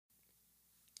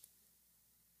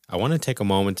I want to take a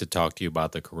moment to talk to you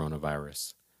about the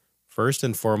coronavirus. First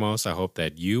and foremost, I hope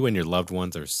that you and your loved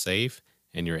ones are safe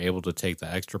and you're able to take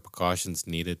the extra precautions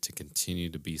needed to continue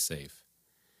to be safe.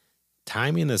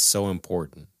 Timing is so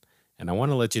important, and I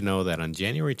want to let you know that on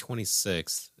January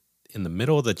 26th, in the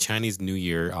middle of the Chinese New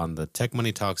Year on the Tech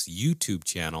Money Talks YouTube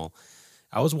channel,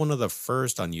 I was one of the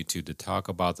first on YouTube to talk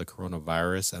about the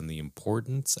coronavirus and the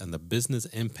importance and the business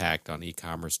impact on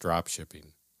e-commerce dropshipping.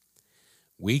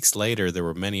 Weeks later, there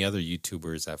were many other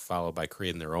YouTubers that followed by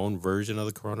creating their own version of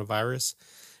the coronavirus.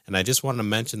 And I just want to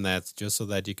mention that just so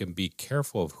that you can be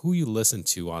careful of who you listen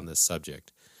to on this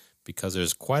subject, because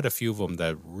there's quite a few of them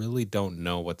that really don't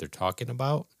know what they're talking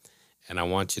about, and I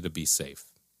want you to be safe.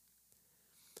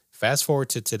 Fast forward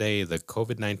to today, the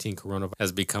COVID-19 coronavirus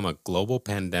has become a global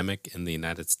pandemic in the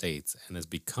United States and has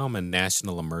become a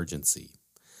national emergency.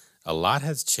 A lot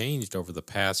has changed over the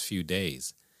past few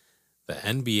days. The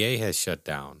NBA has shut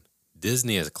down.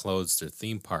 Disney has closed their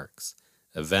theme parks.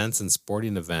 Events and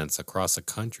sporting events across the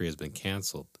country has been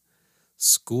canceled.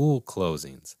 School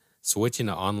closings, switching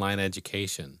to online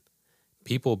education.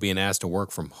 People being asked to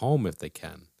work from home if they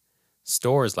can.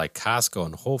 Stores like Costco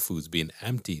and Whole Foods being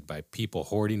emptied by people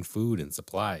hoarding food and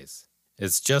supplies.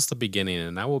 It's just the beginning,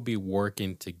 and I will be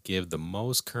working to give the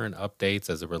most current updates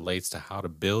as it relates to how to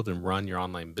build and run your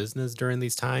online business during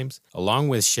these times, along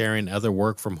with sharing other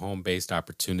work from home based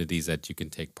opportunities that you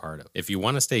can take part of. If you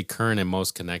want to stay current and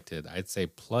most connected, I'd say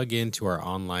plug into our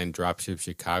online Dropship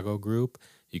Chicago group.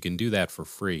 You can do that for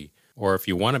free. Or if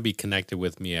you want to be connected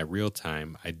with me at real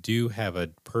time, I do have a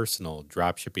personal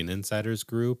Dropshipping Insiders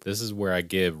group. This is where I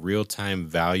give real-time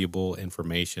valuable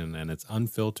information, and it's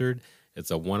unfiltered. It's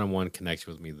a one-on-one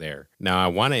connection with me there. Now, I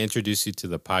want to introduce you to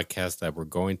the podcast that we're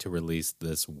going to release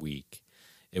this week.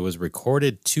 It was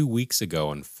recorded 2 weeks ago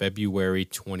on February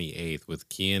 28th with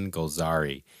Kian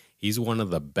Golzari. He's one of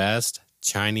the best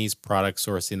Chinese product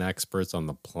sourcing experts on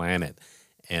the planet.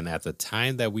 And at the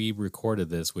time that we recorded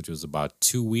this, which was about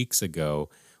 2 weeks ago,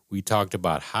 we talked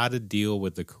about how to deal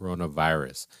with the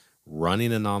coronavirus,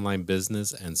 running an online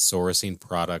business, and sourcing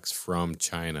products from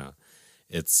China.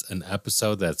 It's an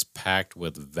episode that's packed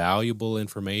with valuable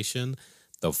information.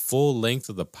 The full length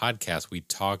of the podcast, we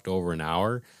talked over an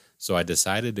hour. So I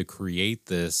decided to create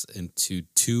this into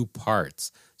 2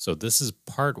 parts. So this is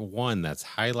part 1 that's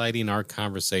highlighting our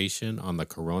conversation on the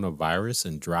coronavirus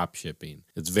and drop shipping.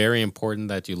 It's very important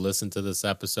that you listen to this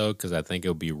episode because I think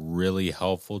it'll be really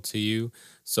helpful to you.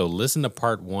 So listen to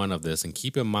part 1 of this and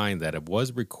keep in mind that it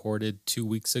was recorded 2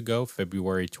 weeks ago,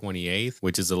 February 28th,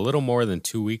 which is a little more than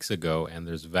 2 weeks ago. And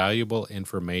there's valuable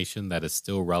information that is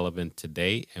still relevant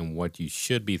today and what you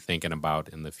should be thinking about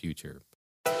in the future.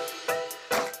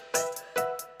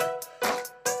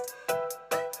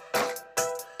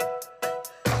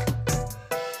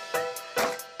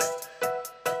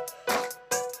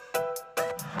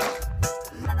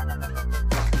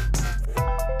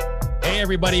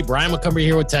 Everybody, Brian Montgomery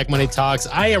here with Tech Money Talks.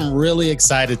 I am really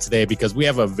excited today because we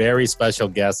have a very special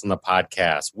guest on the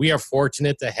podcast. We are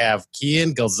fortunate to have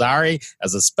Kian Golzari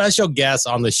as a special guest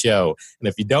on the show. And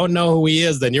if you don't know who he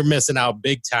is, then you're missing out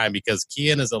big time because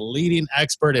Kian is a leading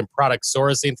expert in product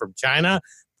sourcing from China,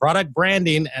 product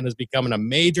branding, and is becoming a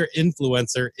major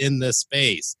influencer in this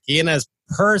space. Kian has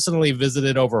personally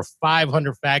visited over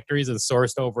 500 factories and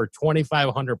sourced over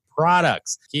 2,500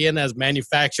 products. Kian has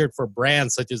manufactured for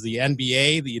brands such as the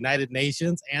NBA, the United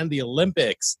Nations, and the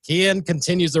Olympics. Kian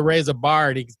continues to raise a bar,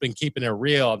 and he's been keeping it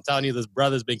real. I'm telling you, this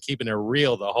brother's been keeping it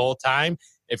real the whole time.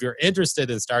 If you're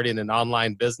interested in starting an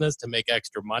online business to make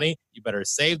extra money, you better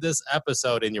save this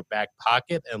episode in your back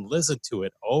pocket and listen to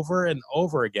it over and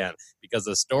over again, because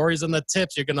the stories and the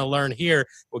tips you're going to learn here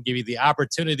will give you the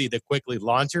opportunity to quickly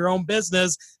launch your own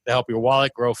business to help your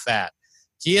wallet grow fat.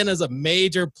 Kian is a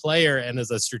major player and is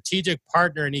a strategic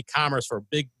partner in e-commerce for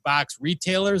big box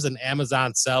retailers and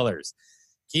Amazon sellers.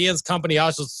 Kian's company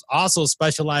also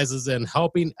specializes in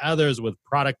helping others with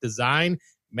product design,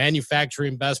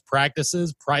 manufacturing best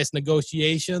practices, price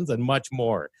negotiations, and much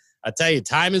more. I tell you,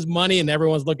 time is money, and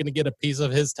everyone's looking to get a piece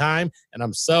of his time, and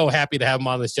I'm so happy to have him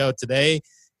on the show today.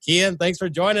 Kian, thanks for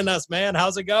joining us, man.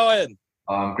 How's it going?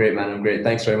 Oh, I'm great, man. I'm great.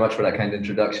 Thanks very much for that kind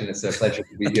introduction. It's a pleasure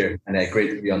to be here, and great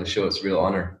to be on the show. It's a real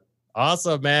honor.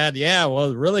 Awesome, man. Yeah,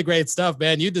 well, really great stuff,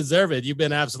 man. You deserve it. You've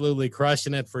been absolutely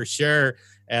crushing it for sure.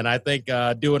 And I think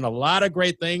doing a lot of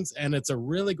great things. And it's a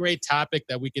really great topic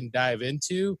that we can dive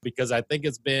into because I think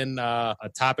it's been a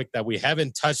topic that we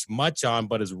haven't touched much on,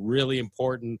 but is really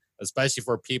important, especially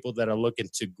for people that are looking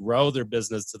to grow their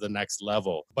business to the next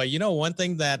level. But, you know, one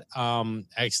thing that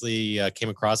actually came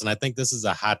across, and I think this is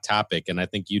a hot topic, and I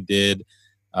think you did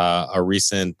a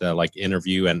recent like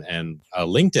interview and a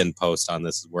LinkedIn post on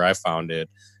this is where I found it,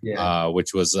 Yeah,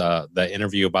 which was the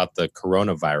interview about the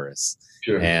coronavirus.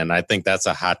 sure. And I think that's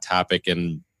a hot topic.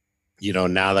 And,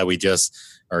 now that we just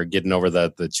are getting over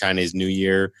the Chinese New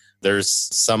Year, there's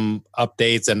some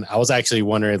updates. And I was actually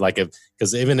wondering, like,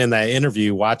 because even in that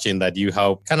interview, watching that, you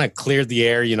help kind of clear the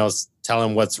air, tell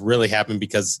them what's really happened,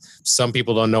 because some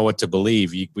people don't know what to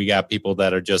believe. We got people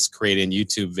that are just creating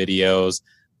YouTube videos,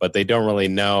 but they don't really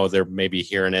know. They're maybe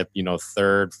hearing it,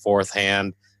 third, fourth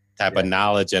hand type Yeah, of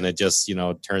knowledge, and it just,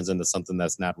 turns into something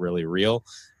that's not really real.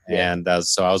 yeah, And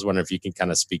so I was wondering if you can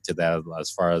kind of speak to that as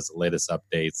far as the latest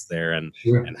updates there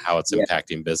sure. and how it's Yeah.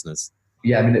 impacting business.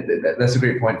 Yeah, I mean, that's a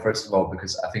great point, first of all,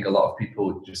 because I think a lot of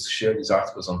people just share these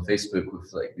articles on Facebook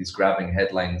with like these grabbing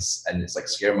headlines, and it's like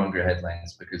scaremonger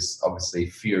headlines, because obviously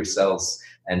fear sells,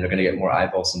 and they're going to get more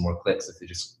eyeballs and more clicks if they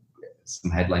just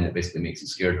some headline that basically makes you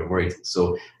scared or worried.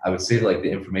 So I would say like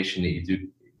the information that you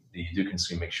do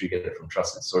consume, make sure you get it from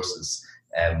trusted sources.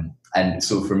 And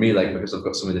so for me, like, because I've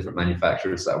got so many different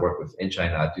manufacturers that I work with in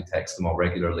China, I do text them all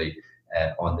regularly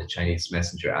on the Chinese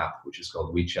messenger app, which is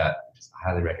called WeChat. I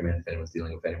highly recommend if anyone's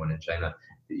dealing with anyone in China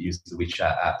that use the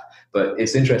WeChat app. But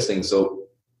it's interesting. So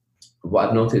what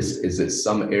I've noticed is that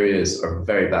some areas are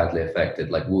very badly affected,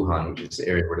 like Wuhan, which is the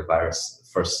area where the virus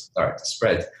first started to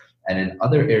spread. And in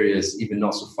other areas, even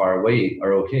not so far away,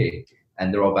 are okay.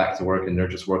 And they're all back to work and they're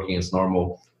just working as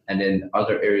normal. And in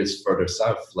other areas further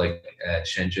south, like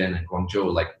Shenzhen and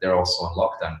Guangzhou, like they're also on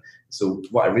lockdown. So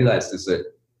what I realized is that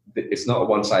it's not a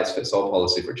one size fits all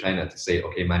policy for China to say,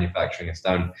 okay, manufacturing is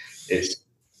down.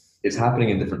 It's happening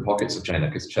in different pockets of China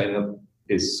because China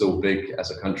is so big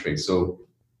as a country. So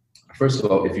first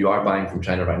of all, if you are buying from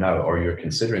China right now, or you're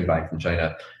considering buying from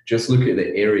China, just look at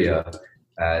the area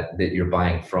that you're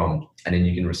buying from, and then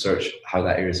you can research how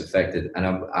that area is affected. And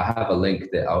I have a link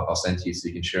that I'll send to you so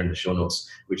you can share in the show notes,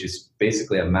 which is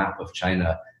basically a map of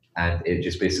China, and it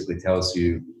just basically tells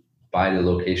you by the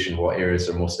location what areas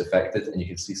are most affected, and you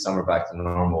can see some are back to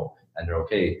normal and they're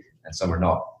okay, and some are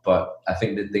not. But I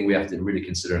think the thing we have to really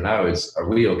consider now is, are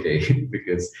we okay?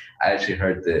 Because I actually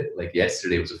heard that like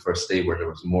yesterday was the first day where there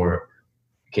was more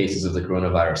cases of the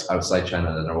coronavirus outside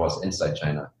China than there was inside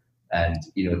China. And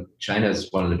China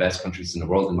is one of the best countries in the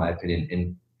world, in my opinion,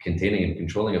 in containing and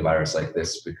controlling a virus like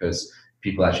this, because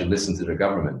people actually listen to their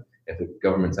government. If the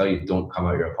government tell you don't come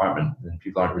out of your apartment, then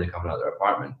people aren't really coming out of their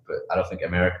apartment. But I don't think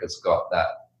America's got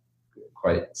that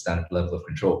quite standard level of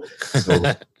control. So,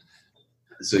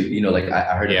 like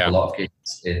I heard of a lot of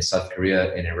cases in South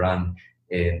Korea, in Iran,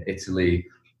 in Italy,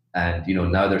 and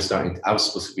now they're starting. I was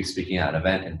supposed to be speaking at an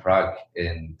event in Prague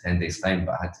in 10 days' time,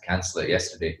 but I had to cancel it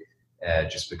yesterday.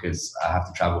 Just because I have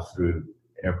to travel through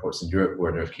airports in Europe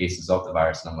where there are cases of the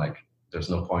virus, and I'm like, there's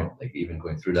no point like even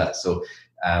going through that. So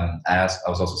I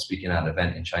was also speaking at an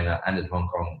event in China and in Hong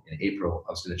Kong in April.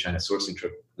 I was doing a China sourcing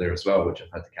trip there as well, which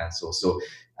I've had to cancel. So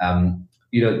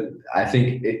I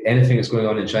think anything that's going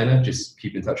on in China, just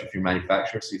keep in touch with your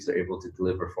manufacturer, see if they're able to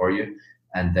deliver for you.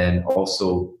 And then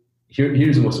also,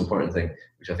 here's the most important thing,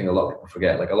 which I think a lot of people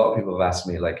forget. Like, a lot of people have asked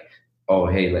me, like, oh,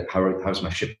 hey, like, how's my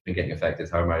shipping getting affected?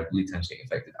 How are my lead times getting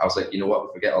affected? I was like, you know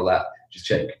what? Forget all that. Just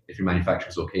check if your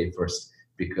manufacturer's okay first,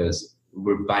 because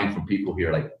we're buying from people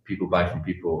here. Like, people buy from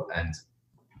people, and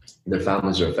their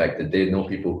families are affected. They know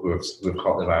people who have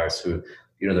caught the virus, who,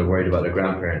 they're worried about their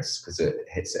grandparents because it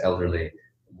hits the elderly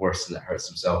worse than it hurts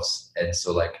themselves. And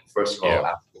so, like, first of all,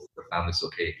 ask if their family's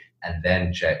okay, and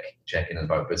then check in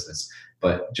about business.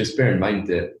 But just bear in mind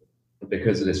that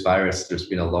because of this virus, there's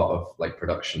been a lot of like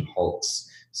production halts.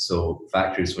 So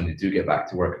factories, when they do get back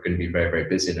to work, are going to be very, very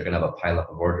busy, and they're going to have a pile up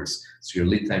of orders. So your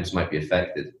lead times might be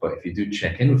affected. But if you do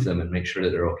check in with them and make sure that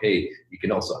they're okay, you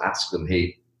can also ask them,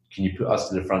 hey, can you put us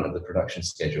to the front of the production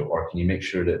schedule, or can you make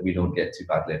sure that we don't get too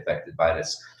badly affected by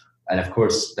this? And of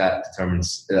course, that's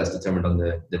determined on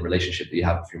the relationship that you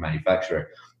have with your manufacturer.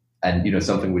 And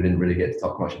something we didn't really get to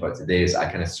talk much about today is I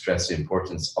kind of stress the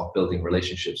importance of building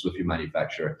relationships with your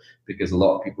manufacturer, because a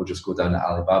lot of people just go down the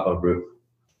Alibaba route,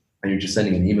 and you're just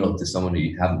sending an email to someone who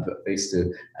you haven't put a face to,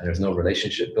 and there's no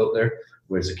relationship built there.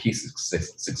 Whereas the key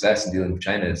success in dealing with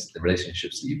China is the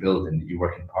relationships that you build, and you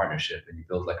work in partnership, and you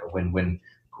build like a win-win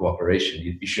cooperation.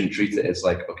 You shouldn't treat it as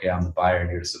like, okay, I'm the buyer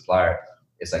and you're the supplier.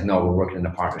 It's like, no, we're working in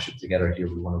a partnership together here.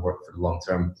 We want to work for the long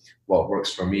term. What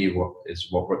works for me is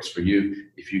what works for you.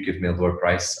 If you give me a lower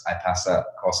price, I pass that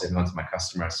cost saving on to my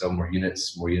customer. I sell more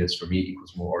units. More units for me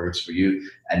equals more orders for you.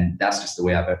 And that's just the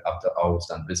way I've always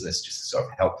done business, just to sort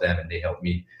of help them and they help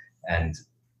me. And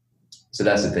So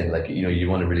that's the thing, like, you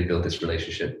want to really build this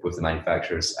relationship with the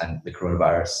manufacturers, and the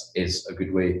coronavirus is a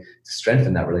good way to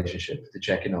strengthen that relationship, to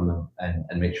check in on them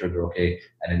and make sure they're okay.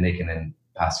 And then they can then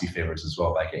pass you favors as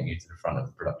well by getting you to the front of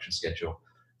the production schedule.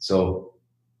 So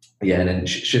yeah, and then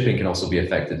shipping can also be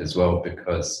affected as well,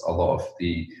 because a lot of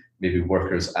the maybe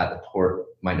workers at the port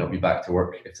might not be back to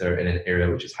work if they're in an area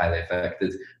which is highly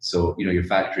affected. So, your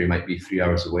factory might be 3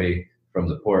 hours away from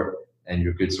the port, and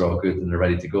your goods are all good and they're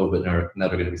ready to go, but now they're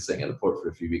going to be sitting at the port for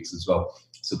a few weeks as well.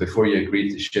 So before you agree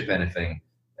to ship anything,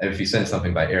 if you send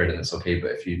something by air, then it's okay.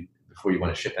 But before you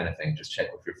want to ship anything, just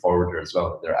check with your forwarder as well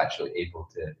that they're actually able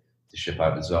to ship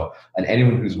out as well. And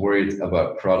anyone who's worried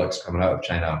about products coming out of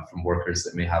China from workers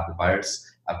that may have the virus,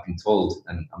 I've been told,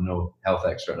 and I'm no health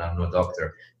expert and I'm no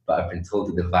doctor, but I've been told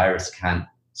that the virus can't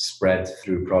spread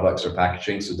through products or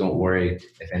packaging. So don't worry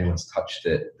if anyone's touched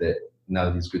it, that now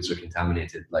these goods are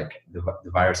contaminated. Like the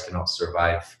virus cannot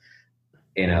survive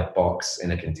in a box,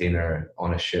 in a container,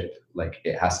 on a ship. Like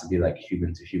it has to be like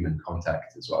human to human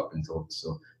contact is what I've been told.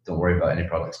 So don't worry about any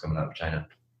products coming out of China.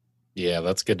 Yeah,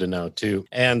 that's good to know too.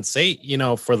 And say,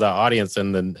 for the audience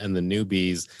and the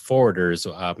newbies,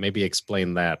 forwarders, maybe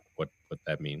explain that what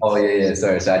that means. Oh yeah.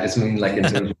 Sorry. So I just mean like in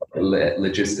terms of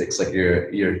logistics, like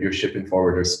your shipping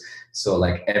forwarders. So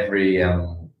like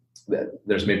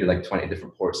there's maybe like 20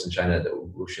 different ports in China that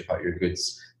will ship out your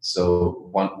goods. So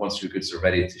once your goods are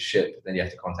ready to ship, then you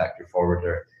have to contact your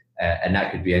forwarder, and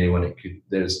that could be anyone.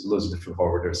 There's loads of different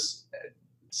forwarders,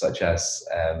 such as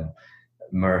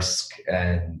Maersk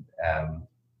and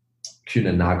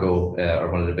Kuehne Nagel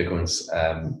are one of the big ones,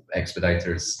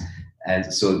 Expeditors.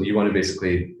 And so you want to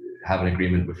basically have an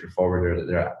agreement with your forwarder that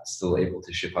they're still able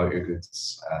to ship out your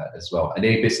goods as well. And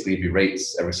they basically give you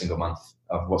rates every single month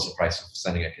of what's the price of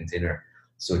sending a container.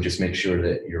 So just make sure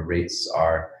that your rates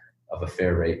are of a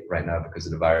fair rate right now because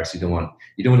of the virus. You don't want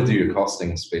to do your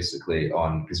costings basically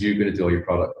because you're going to do all your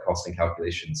product costing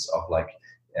calculations of like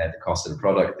the cost of the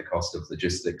product, the cost of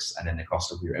logistics, and then the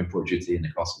cost of your import duty, and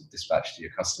the cost of dispatch to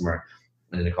your customer,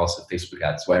 and then the cost of Facebook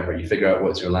ads, whatever. You figure out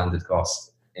what's your landed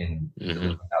cost in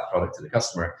delivering that product to the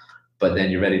customer. But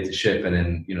then you're ready to ship, and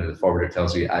then the forwarder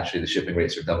tells you actually the shipping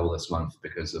rates are double this month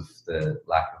because of the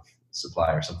lack of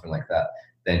supply or something like that.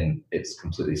 Then it's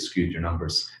completely skewed your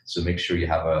numbers. So make sure you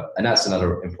have and that's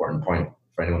another important point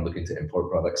for anyone looking to import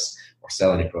products or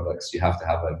sell any products. You have to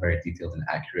have a very detailed and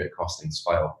accurate costings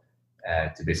file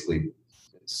to basically.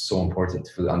 It's so important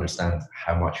to fully understand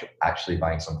how much you're actually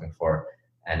buying something for,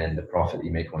 and then the profit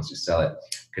you make once you sell it.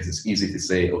 Because it's easy to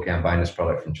say, okay, I'm buying this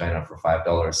product from China for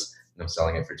 $5. I'm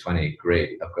selling it for 20.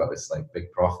 Great, I've got this like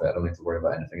big profit. I don't need to worry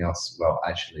about anything else. Well,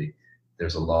 actually,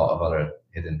 there's a lot of other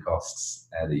hidden costs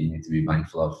that you need to be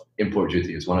mindful of. Import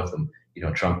duty is one of them.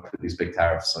 Trump put these big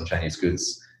tariffs on Chinese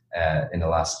goods in the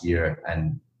last year,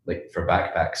 and like for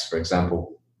backpacks, for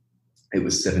example, it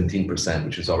was 17%,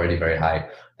 which was already very high.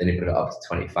 Then he put it up to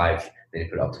 25. Then he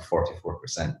put it up to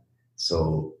 44%.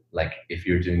 So like if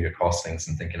you're doing your costings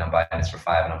and thinking I'm buying this for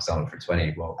 $5 and I'm selling it for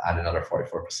 20, well, add another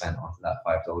 44% onto that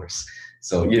 $5.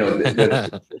 So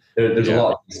there's a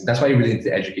lot. That's why you really need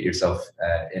to educate yourself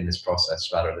in this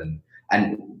process rather than.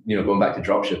 And going back to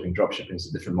dropshipping. Dropshipping is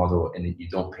a different model in that you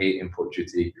don't pay import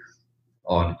duty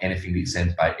on anything that you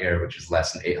send by air, which is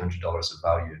less than $800 of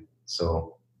value.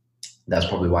 So that's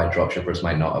probably why dropshippers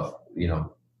might not have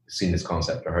seen this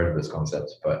concept or heard of this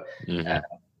concept, but.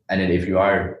 And then if you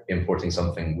are importing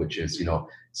something which is,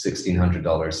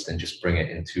 $1,600, then just bring it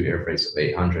in 2 air freights of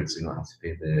 $800, so you don't have to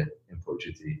pay the import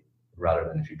duty. Rather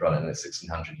than if you brought it in at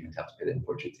 $1,600, you'd have to pay the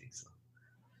import duty. So.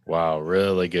 Wow,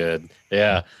 really good.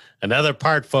 Yeah, another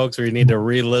part, folks, where you need to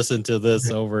re-listen to this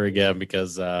over again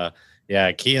because,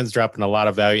 Kian's dropping a lot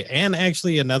of value. And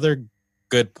actually, another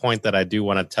good point that I do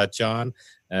want to touch on,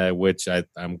 which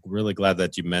I'm really glad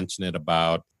that you mentioned it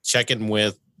about checking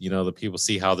with the people,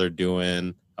 see how they're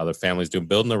doing, how their family's doing,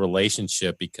 building a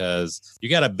relationship, because you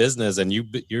got a business and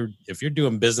if you're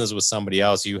doing business with somebody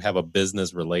else, you have a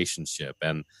business relationship,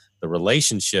 and the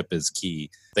relationship is key.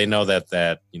 They know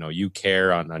that you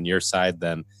care on your side,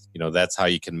 then that's how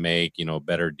you can make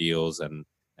better deals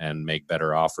and make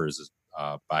better offers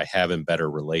by having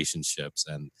better relationships.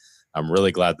 And I'm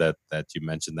really glad that you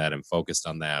mentioned that and focused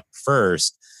on that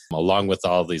first, along with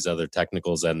all these other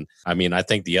technicals. And I mean, I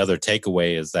think the other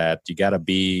takeaway is that you got to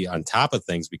be on top of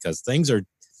things because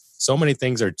so many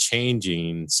things are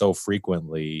changing so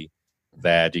frequently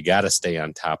that you got to stay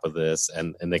on top of this.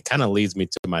 And it kind of leads me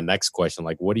to my next question.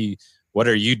 Like, what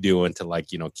are you doing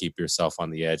to keep yourself on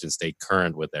the edge and stay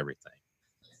current with everything?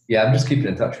 Yeah, I'm just keeping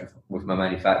in touch with my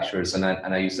manufacturers, and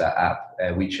I use that app,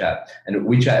 WeChat. And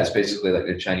WeChat is basically like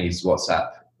the Chinese WhatsApp,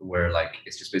 where like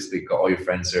it's just basically got all your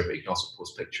friends there, but you can also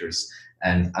post pictures.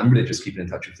 And I'm really just keeping in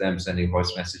touch with them, sending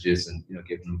voice messages and,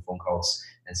 giving them phone calls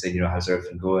and saying, how's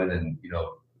everything going? And,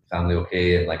 family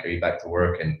okay? And like, are you back to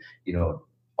work? And,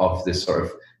 of this sort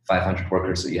of 500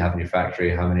 workers that you have in your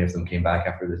factory, how many of them came back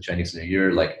after the Chinese New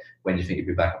Year? Like, when do you think you'll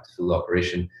be back up to full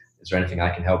operation? Is there anything I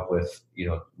can help with?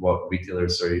 What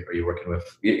retailers are you working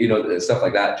with? Stuff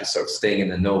like that, just sort of staying in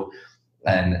the know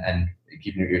and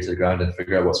keeping your ear to the ground and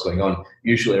figure out what's going on.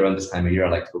 Usually around this time of year, I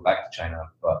like to go back to China,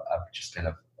 but I've just kind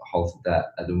of halted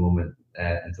that at the moment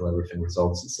until everything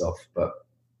resolves itself. But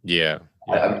yeah.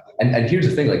 And here's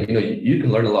the thing, like, you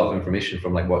can learn a lot of information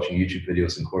from like watching YouTube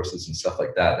videos and courses and stuff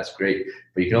like that. That's great.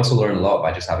 But you can also learn a lot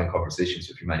by just having conversations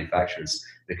with your manufacturers,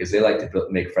 because they like to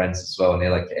make friends as well, and they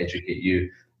like to educate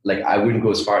you. Like, I wouldn't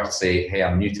go as far to say, hey,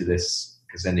 I'm new to this,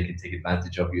 because then they can take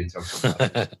advantage of you in terms of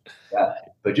that.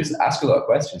 But just ask a lot of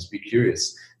questions, be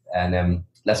curious. And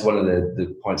that's one of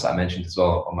the points I mentioned as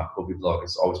well on my Kobe blog,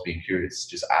 is always being curious.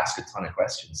 Just ask a ton of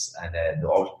questions, and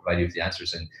they'll always provide you with the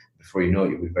answers. And before you know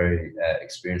it, you'll be very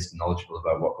experienced and knowledgeable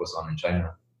about what goes on in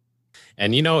China.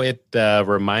 And, it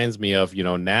reminds me of,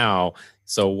 now,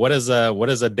 so what does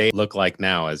a day look like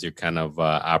now as you're kind of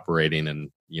operating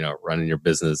and, running your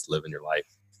business, living your life?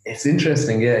 It's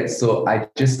interesting, yeah. So I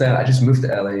just moved to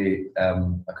LA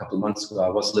a couple of months ago. I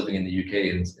was living in the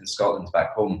UK in Scotland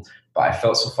back home, but I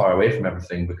felt so far away from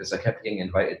everything because I kept getting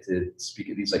invited to speak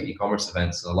at these like e-commerce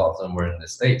events, and a lot of them were in the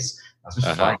States. I was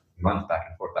just flying a month back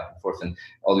and forth, and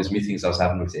all these meetings I was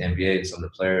having with the NBA and some of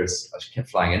the players, I just kept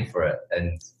flying in for it,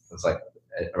 and it was like,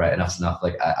 right, enough's enough.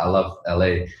 Like, I love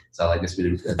LA, so I like this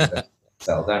really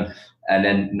settle down. And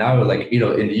then now, like, in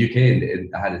the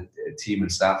UK, I had a team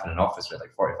and staff in an office with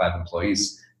like 45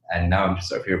 employees. And now I'm just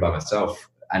sort of here by myself.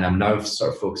 And I'm now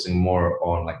sort of focusing more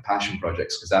on like passion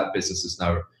projects, because that business is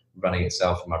now running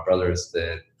itself. And my brother is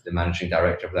the managing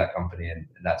director of that company. And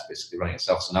that's basically running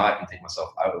itself. So now I can take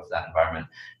myself out of that environment.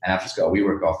 And I've just got a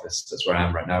WeWork office. That's where I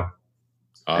am right now.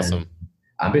 Awesome. And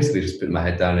I'm basically just putting my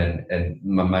head down, and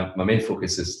my main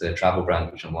focus is the travel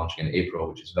brand, which I'm launching in April,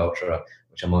 which is Veltra,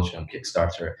 which I'm launching on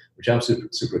Kickstarter, which I'm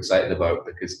super excited about,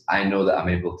 because I know that I'm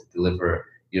able to deliver,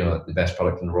 the best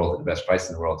product in the world at the best price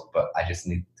in the world, but I just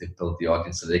need to build the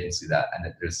audience so they can see that, and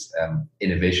that there's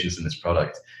innovations in this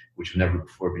product which have never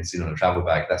before been seen on a travel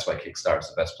bag. That's why Kickstarter is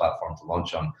the best platform to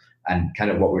launch on. And kind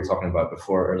of what we were talking about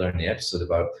before earlier in the episode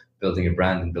about building a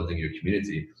brand and building your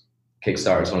community.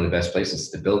 Kickstarter is one of the best places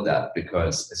to build that,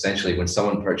 because essentially when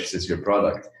someone purchases your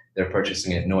product, they're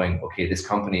purchasing it knowing, okay, this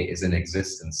company is in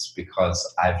existence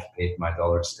because I've paid my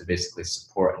dollars to basically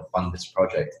support and fund this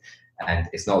project. And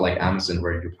it's not like Amazon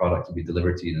where your product will be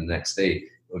delivered to you the next day. It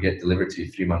will get delivered to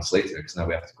you 3 months later, because now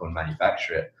we have to go and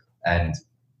manufacture it. And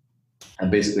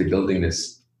I'm basically building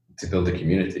this to build a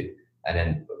community. And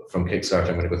then from Kickstarter,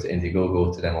 I'm going to go to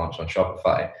Indiegogo to then launch on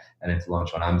Shopify and then to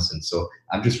launch on Amazon. So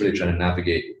I'm just really trying to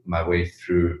navigate my way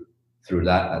through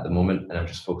that at the moment, and I'm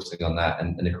just focusing on that.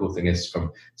 And the cool thing is,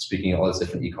 from speaking at all these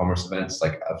different e-commerce events,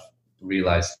 like, I've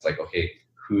realized, like, okay,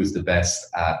 who's the best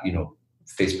at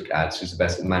Facebook ads, who's the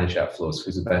best at managed app flows,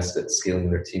 who's the best at scaling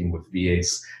their team with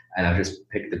VAs. And I've just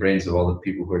picked the brains of all the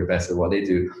people who are the best at what they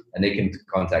do, and they can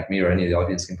contact me, or any of the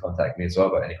audience can contact me as well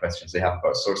about any questions they have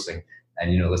about sourcing.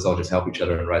 And let's all just help each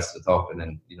other and rise to the top. And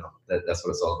then that's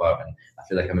what it's all about. And I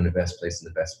feel like I'm in the best place, in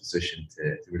the best position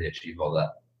to really achieve all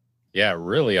that. Yeah,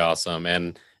 really awesome.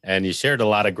 And you shared a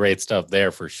lot of great stuff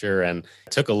there for sure. And I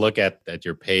took a look at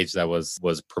your page that was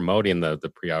promoting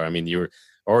the pre-order. I mean, you were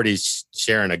already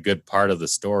sharing a good part of the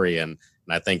story, and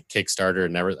I think Kickstarter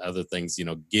and other things,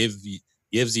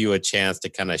 gives you a chance to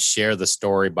kind of share the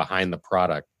story behind the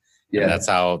product. Yeah, and that's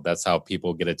how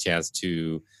people get a chance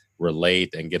to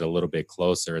relate and get a little bit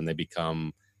closer, and they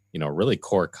become really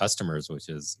core customers, which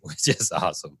is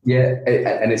awesome. Yeah,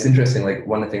 and it's interesting. Like,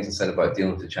 one of the things I said about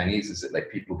dealing with the Chinese is that, like,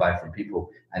 people buy from people,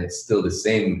 and it's still the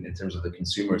same in terms of the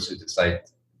consumers who decide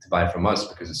to buy from us,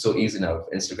 because it's so easy now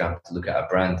with Instagram to look at a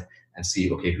brand and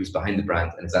see, okay, who's behind the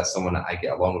brand, and is that someone that I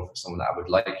get along with, or someone that I would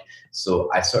like? So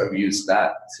I sort of used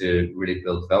that to really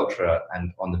build Veltra.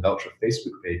 And on the Veltra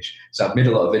Facebook page, so I've made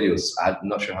a lot of videos. I'm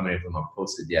not sure how many of them I've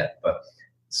posted yet, but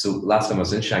so last time I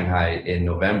was in Shanghai in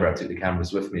November, I took the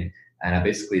cameras with me, and I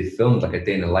basically filmed like a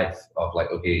day in the life of, like,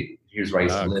 okay, here's where I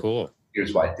used to live. Cool.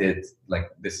 Here's what I did. Like,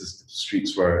 this is the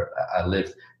streets where I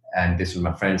lived, and this was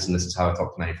my friends, and this is how I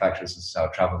talked to manufacturers. This is how I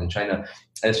traveled in China.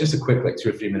 And it's just a quick, like, 2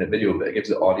 or 3 minute video, but it gives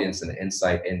the audience an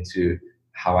insight into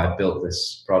how I built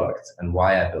this product and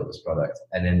why I built this product.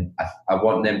 And then I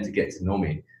want them to get to know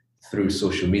me through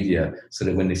social media, so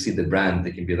that when they see the brand,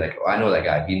 they can be like, oh, I know that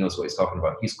guy. He knows what he's talking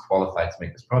about. He's qualified to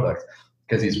make this product,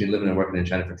 because he's been living and working in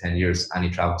China for 10 years and he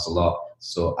travels a lot.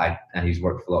 And he's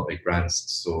worked for a lot of big brands.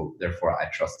 So therefore I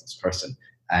trust this person.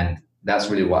 And that's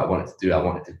really what I wanted to do. I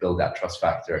wanted to build that trust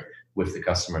factor with the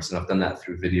customers. And I've done that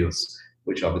through videos,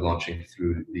 which I'll be launching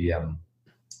through the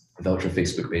Veltra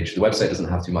Facebook page. The website doesn't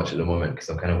have too much at the moment because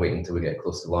I'm kind of waiting until we get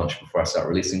close to launch before I start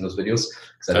releasing those videos.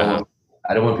 Because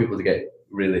I don't want people to get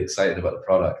really excited about the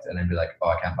product and then be like, oh,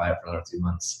 I can't buy it for another 2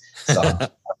 months. So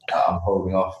I'm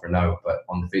holding off for now. But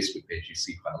on the Facebook page, you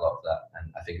see quite a lot of that.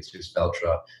 And I think it's just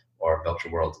Veltra or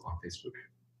Veltra World on Facebook.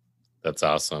 That's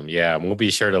awesome. Yeah, and we'll be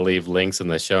sure to leave links in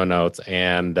the show notes.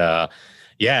 And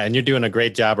yeah, and you're doing a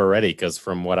great job already, because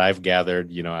from what I've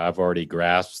gathered, I've already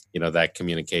grasped, that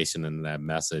communication and that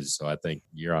message. So I think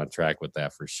you're on track with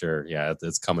that for sure. Yeah,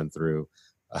 it's coming through,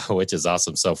 which is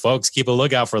awesome. So folks, keep a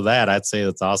lookout for that. I'd say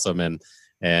that's awesome.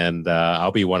 And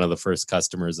I'll be one of the first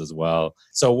customers as well.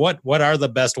 So what are the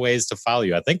best ways to follow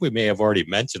you? I think we may have already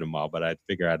mentioned them all, but I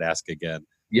figure I'd ask again.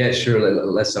 Yeah, sure.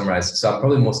 Let's summarize. So I'm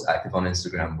probably most active on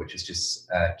Instagram, which is just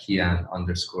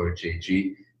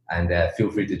Kian_JG. And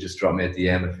feel free to just drop me a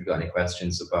DM if you've got any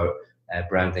questions about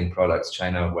branding, products,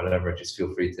 China, whatever. Just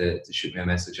feel free to shoot me a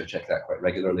message. I check that quite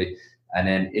regularly. And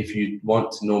then if you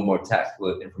want to know more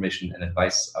tactical information and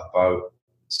advice about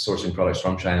sourcing products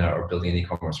from China or building an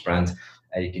e-commerce brand,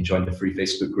 you can join the free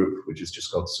Facebook group, which is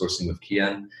just called Sourcing with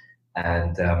Kian.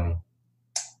 And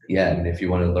and if you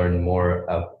want to learn more,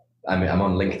 I'm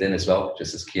on LinkedIn as well,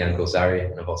 just as Kian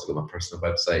Gozari, and I've also got my personal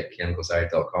website,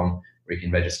 kiangozari.com, where you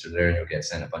can register there and you'll get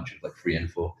sent a bunch of free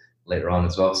info later on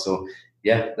as well. So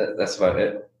yeah, that's about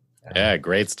it. Yeah,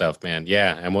 great stuff, man.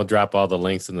 Yeah, and we'll drop all the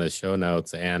links in the show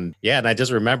notes. And yeah, and I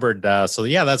just remembered, so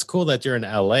yeah, that's cool that you're in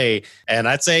LA. And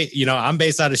I'd say, I'm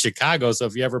based out of Chicago. So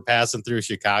if you're ever passing through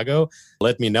Chicago,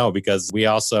 let me know, because we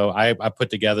also, I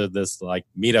put together this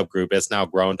meetup group. It's now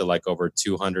grown to over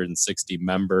 260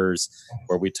 members,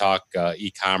 where we talk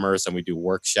e-commerce and we do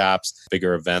workshops,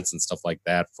 bigger events and stuff like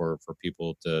that for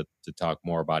people to talk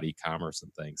more about e-commerce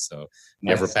and things. So if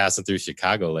you're ever passing through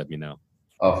Chicago, let me know.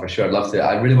 Oh, for sure. I'd love to.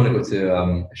 I really want to go to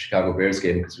a Chicago Bears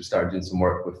game, because we started doing some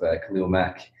work with Khalil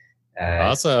Mack.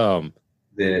 Awesome.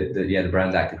 The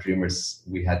brand Active Dreamers.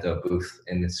 We had a booth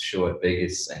in this show at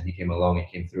Vegas, and he came along,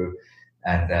 he came through.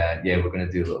 And we're going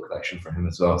to do a little collection for him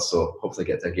as well. So hopefully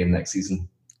get to a game next season.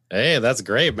 Hey, that's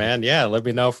great, man. Yeah, let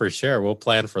me know for sure. We'll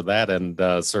plan for that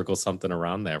and circle something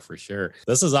around there for sure.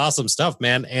 This is awesome stuff,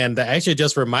 man. And actually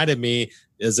just reminded me,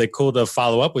 is it cool to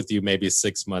follow up with you maybe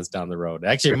 6 months down the road?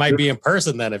 Actually, it might be in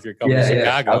person then if you're coming to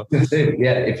Chicago.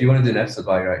 Yeah, if you want to do an episode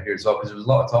while you're out here as well, because there was a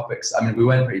lot of topics. I mean, we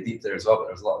went pretty deep there as well, but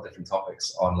there was a lot of different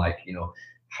topics on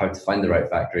how to find the right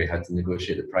factory, how to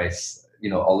negotiate the price,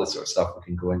 all this sort of stuff we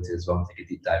can go into as well and take a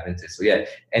deep dive into. So yeah,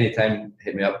 anytime,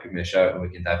 hit me up, give me a shout, and we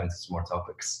can dive into some more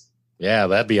topics. Yeah,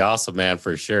 that'd be awesome, man,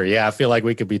 for sure. Yeah, I feel like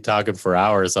we could be talking for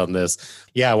hours on this.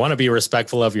 Yeah, I want to be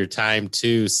respectful of your time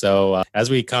too. So as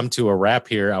we come to a wrap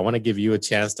here, I want to give you a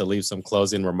chance to leave some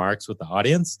closing remarks with the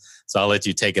audience. So I'll let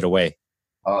you take it away.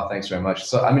 Oh, thanks very much.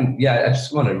 So, I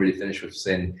just want to really finish with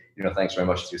saying, thanks very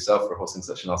much to yourself for hosting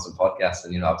such an awesome podcast.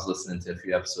 And, I was listening to a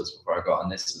few episodes before I got on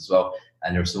this as well,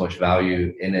 and there was so much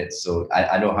value in it. So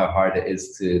I know how hard it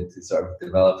is to sort of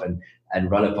develop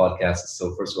and run a podcast.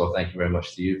 So first of all, thank you very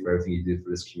much to you for everything you do for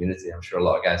this community. I'm sure a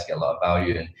lot of guys get a lot of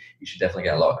value, and you should definitely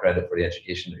get a lot of credit for the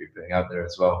education that you're putting out there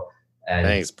as well. And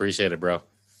thanks. Appreciate it, bro.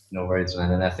 No worries,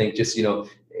 man. And I think just,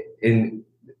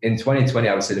 in 2020,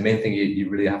 I would say the main thing you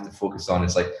really have to focus on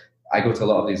is I go to a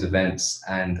lot of these events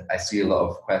and I see a lot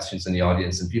of questions in the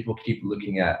audience, and people keep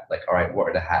looking at all right, what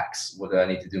are the hacks? What do I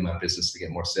need to do in my business to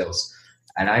get more sales?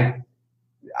 And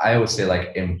I always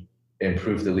say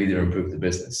improve the leader, improve the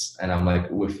business. And I'm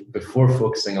before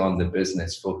focusing on the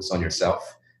business, focus on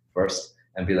yourself first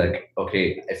and be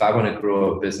okay, if I want to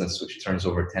grow a business which turns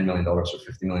over $10 million or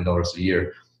 $50 million a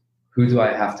year, who do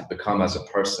I have to become as a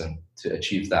person to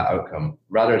achieve that outcome?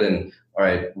 Rather than, all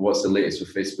right, what's the latest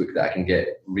with Facebook that I can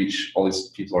reach all these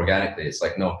people organically? It's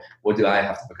no, what do I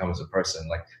have to become as a person?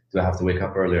 Do I have to wake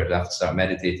up earlier? Do I have to start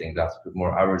meditating? Do I have to put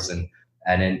more hours in?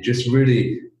 And then just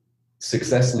really,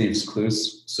 success leaves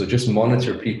clues. So just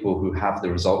monitor people who have the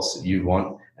results that you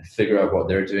want and figure out what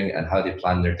they're doing and how they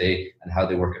plan their day and how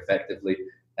they work effectively.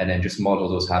 And then just model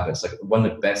those habits. One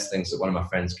of the best things that one of my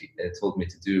friends told me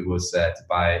to do was to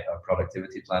buy a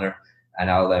productivity planner.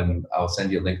 And I'll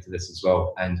send you a link to this as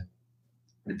well. And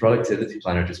the productivity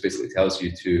planner just basically tells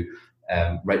you to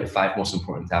write the 5 most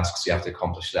important tasks you have to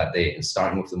accomplish that day, and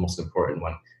starting with the most important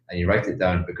one. And you write it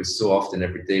down, because so often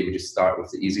every day we just start with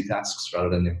the easy tasks rather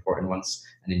than the important ones.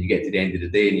 And then you get to the end of the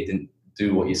day and you didn't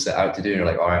do what you set out to do. And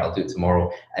you're all right, I'll do it tomorrow.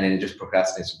 And then it just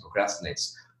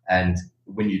procrastinates. And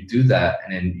when you do that,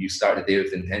 and then you start the day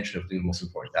with the intention of doing the most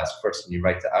important task first, and you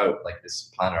write it out like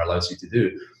this planner allows you to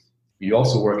do, you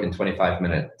also work in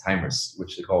 25-minute timers,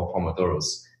 which they call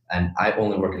Pomodoros. And I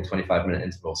only work in 25-minute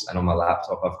intervals. And on my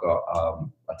laptop, I've got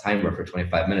a timer for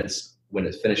 25 minutes. When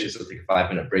it finishes, I'll take a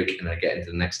 5-minute break and I get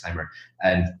into the next timer.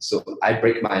 And so I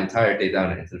break my entire day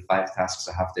down into the 5 tasks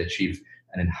I have to achieve,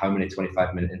 and then how many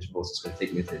 25-minute intervals it's going to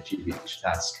take me to achieve each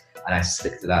task. And I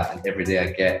stick to that. And every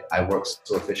day I work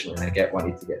so efficiently and I get what I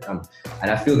need to get done.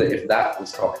 And I feel that if that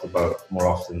was talked about more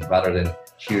often, rather than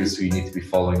here's who you need to be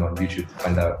following on YouTube to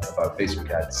find out about Facebook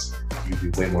ads, you'd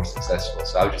be way more successful.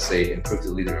 So I would just say improve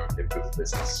the leader, improve the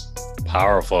business.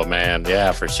 Powerful, man.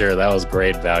 Yeah, for sure. That was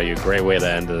great value. Great way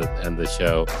to end the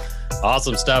show.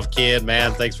 Awesome stuff, kid,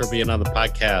 man. Thanks for being on the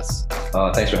podcast.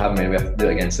 Thanks for having me. We have to do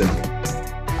it again soon.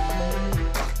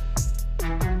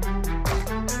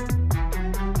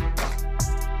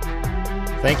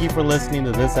 Thank you for listening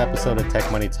to this episode of Tech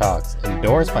Money Talks.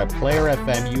 Endorsed by Player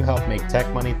FM, you help make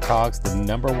Tech Money Talks the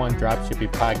 #1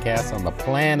 dropshipping podcast on the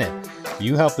planet.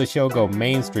 You help the show go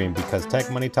mainstream because Tech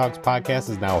Money Talks podcast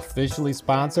is now officially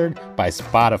sponsored by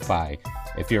Spotify.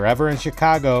 If you're ever in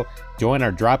Chicago, join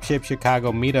our Dropship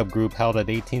Chicago meetup group held at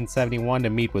 1871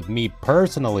 to meet with me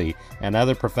personally and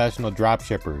other professional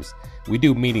dropshippers. We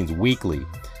do meetings weekly.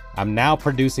 I'm now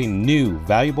producing new,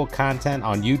 valuable content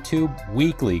on YouTube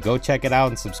weekly. Go check it out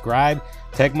and subscribe.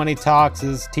 Tech Money Talks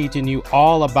is teaching you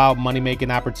all about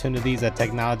money-making opportunities that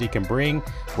technology can bring.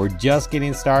 We're just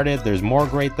getting started. There's more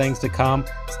great things to come.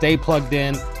 Stay plugged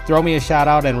in. Throw me a shout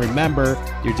out, and remember,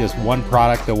 you're just one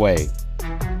product away.